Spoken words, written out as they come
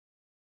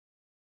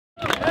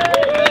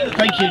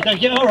Thank you.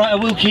 Thank you. All right, I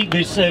will keep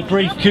this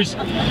brief because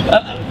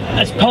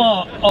as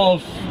part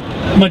of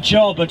my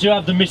job, I do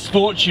have the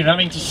misfortune of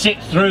having to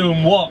sit through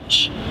and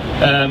watch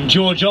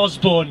George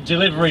Osborne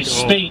deliver his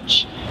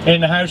speech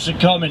in the House of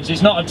Commons.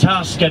 It's not a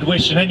task I'd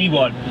wish on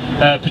anyone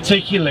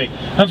particularly,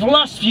 and for the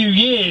last few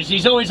years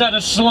he's always had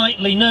a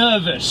slightly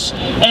nervous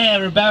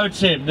air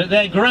about him, that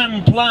their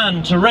grand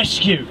plan to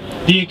rescue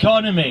the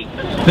economy,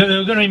 that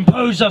they're going to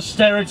impose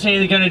austerity,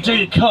 they're going to do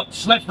the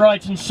cuts left,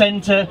 right and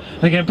centre,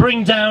 they're going to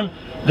bring down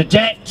the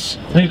debt,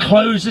 they're going to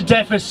close the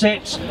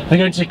deficit, they're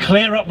going to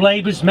clear up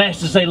Labour's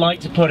mess, as they like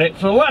to put it.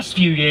 For the last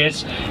few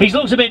years he's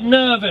looked a bit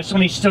nervous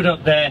when he stood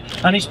up there,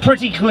 and it's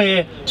pretty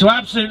clear to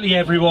absolutely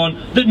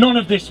everyone that none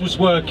of this was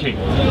working,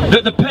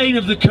 that the pain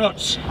of the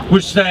cuts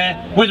was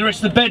there, whether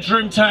it's the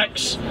bedroom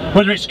tax,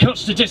 whether it's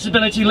cuts to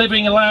disability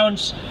living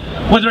allowance,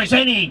 whether it's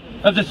any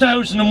of the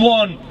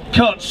 1,001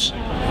 cuts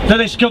that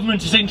this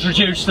government has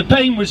introduced. The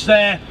pain was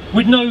there,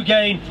 with no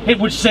gain, it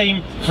would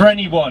seem, for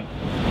anyone.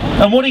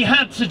 And what he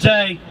had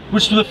today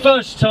was, for the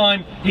first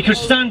time, he could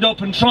stand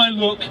up and try and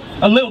look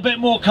a little bit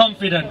more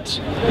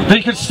confident. That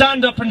he could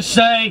stand up and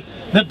say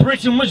that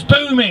Britain was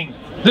booming,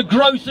 that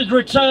growth had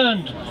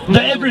returned,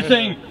 that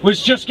everything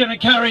was just going to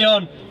carry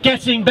on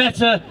getting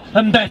better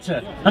and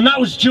better. And that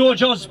was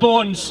George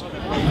Osborne's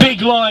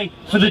big lie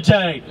for the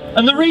day.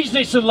 And the reason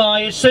it's a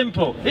lie is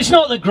simple. It's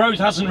not that growth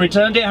hasn't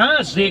returned, it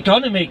has. The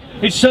economy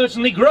is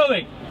certainly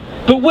growing.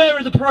 But where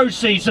are the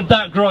proceeds of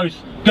that growth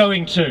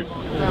going to?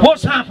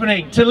 What's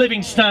happening to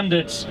living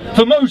standards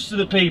for most of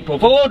the people,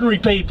 for ordinary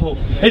people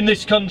in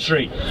this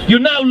country? You're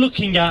now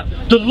looking at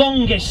the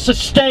longest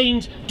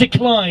sustained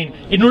decline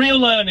in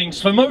real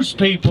earnings for most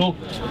people,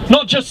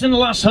 not just in the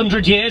last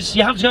 100 years.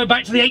 You have to go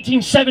back to the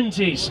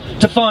 1870s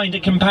to find a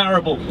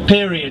comparable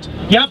period.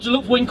 You have to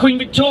look when Queen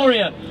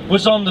Victoria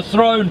was on the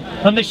throne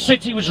and this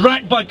city was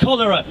racked by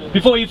cholera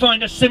before you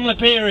find a similar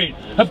period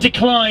of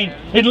decline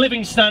in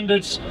living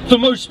standards for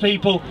most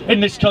people in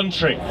this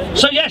country.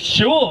 So yes,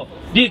 sure,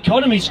 the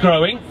economy's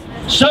growing.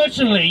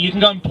 Certainly you can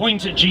go and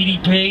point at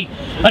GDP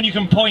and you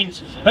can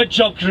point at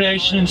job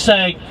creation and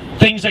say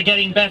things are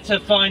getting better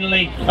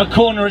finally, a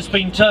corner has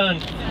been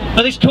turned.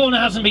 But this corner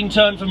hasn't been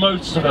turned for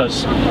most of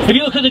us. If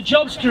you look at the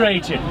jobs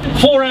created,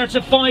 4 out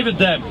of 5 of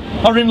them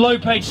are in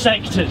low-paid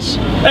sectors.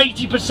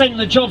 80% of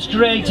the jobs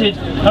created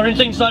are in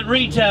things like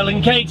retail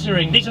and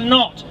catering. These are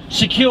not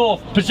secure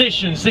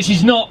positions. This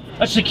is not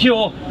a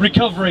secure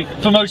recovery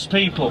for most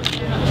people.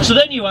 So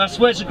then you ask,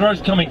 where's the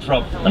growth coming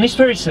from? And it's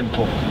very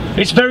simple.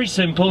 It's very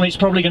simple, and it's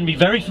probably going to be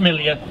very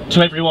familiar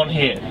to everyone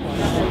here.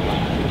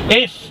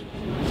 If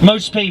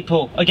most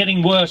people are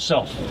getting worse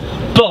off,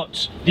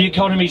 but the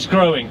economy's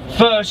growing,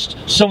 first,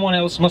 someone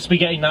else must be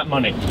getting that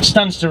money.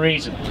 Stands to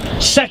reason.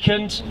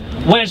 Second,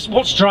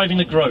 what's driving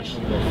the growth?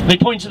 They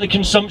point to the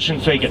consumption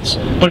figures,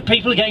 but if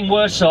people are getting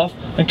worse off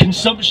and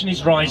consumption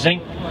is rising,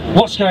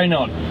 what's going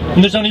on?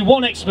 And there's only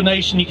one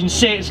explanation. You can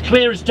see it as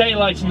clear as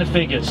daylight in the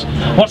figures.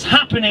 What's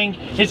happening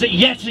is that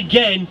yet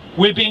again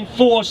we're being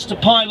forced to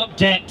pile up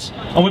debt,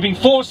 and we're being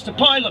forced to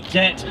pile up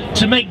debt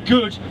to make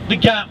good the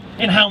gap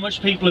in how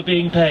much people are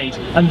being paid.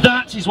 And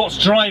that is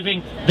what's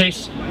driving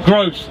this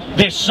growth,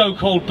 this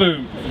so-called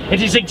boom.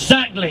 It is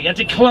exactly a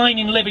decline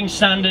in living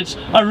standards,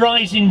 a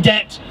rise in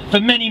debt for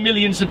many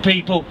millions of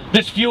people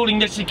that's fueling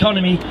this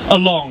economy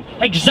along.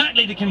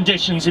 Exactly the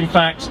conditions, in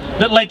fact,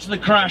 that led to the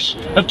crash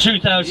of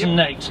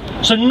 2008.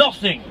 So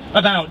nothing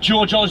about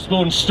George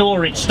Osborne's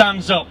story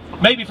stands up.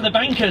 Maybe for the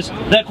bankers,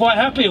 they're quite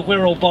happy if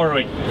we're all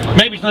borrowing.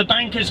 Maybe for the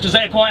bankers, because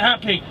they're quite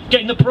happy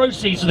getting the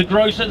proceeds of the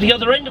growth at the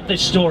other end of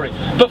this story.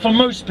 But for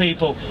most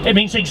people, it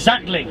means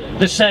exactly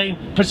the same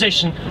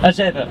position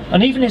as ever.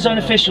 And even his own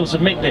officials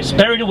admit this,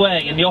 buried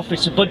away in the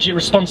Office of Budget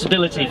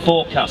Responsibility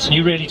forecasts, and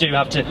you really do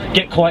have to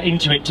get quite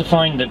into it to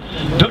find them.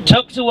 But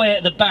tucked away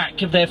at the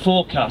back of their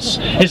forecasts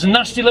is a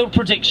nasty little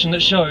prediction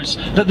that shows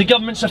that the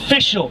government's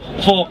official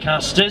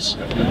forecasters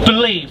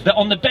believe that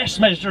on the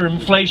best measure of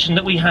inflation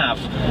that we have,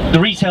 the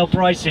retail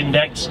price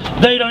index,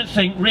 they don't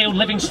think real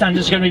living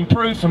standards are going to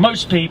improve for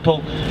most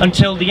people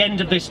until the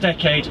end of this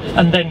decade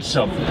and then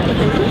some.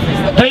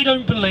 They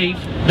don't believe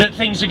that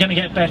things are going to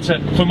get better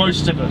for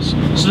most of us.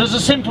 So there's a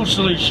simple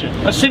solution,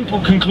 a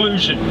simple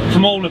conclusion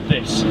from all of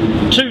this.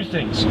 Two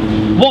things.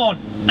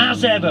 One,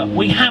 as ever,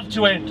 we have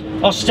to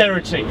end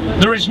austerity.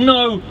 There is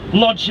no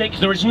logic,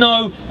 there is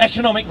no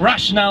economic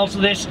rationale to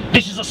this.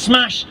 This is a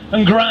smash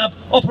and grab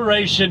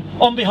operation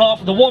on behalf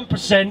of the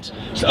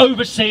 1%,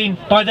 overseen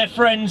by their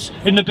friends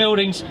in the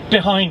buildings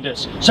behind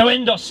us. So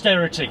end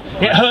austerity.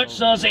 It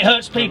hurts us, it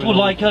hurts people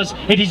like us.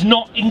 It is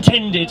not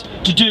intended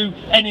to do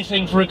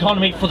anything for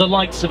economy for the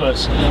likes of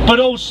us.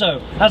 But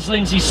also, as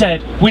Lindsay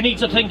said, we need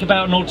to think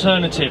about an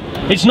alternative.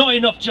 It's not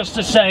enough just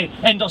to say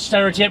end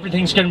austerity,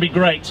 everything's going to be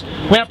great.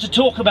 We have to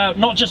talk about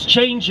not just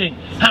changing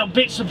how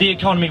bits of the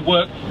economy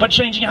work, but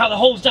changing how the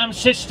whole damn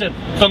system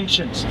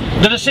functions.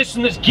 That a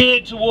system that's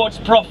geared towards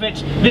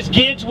profit, that's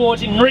geared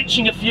towards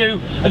enriching a few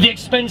at the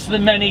expense of the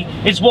many,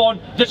 is one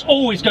that's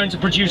always going to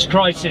produce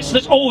crisis,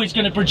 that's always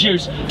going to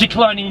produce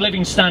declining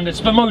living standards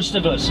for most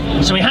of us.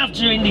 So we have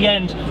to, in the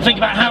end, think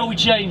about how we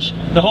change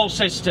the whole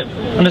system.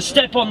 And a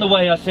step on the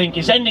way, I think,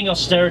 is ending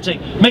austerity,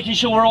 making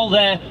sure we're all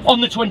there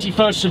on the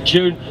 21st of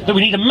June, that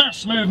we need a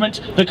mass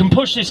movement that can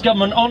push this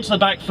government onto the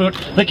back foot,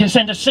 that can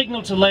send a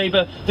signal to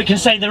Labour, that can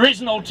say there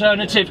is an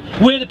alternative,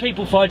 we're the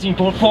people fighting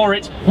for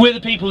it, we're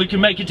the people who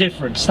can make a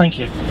difference. Thank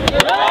you.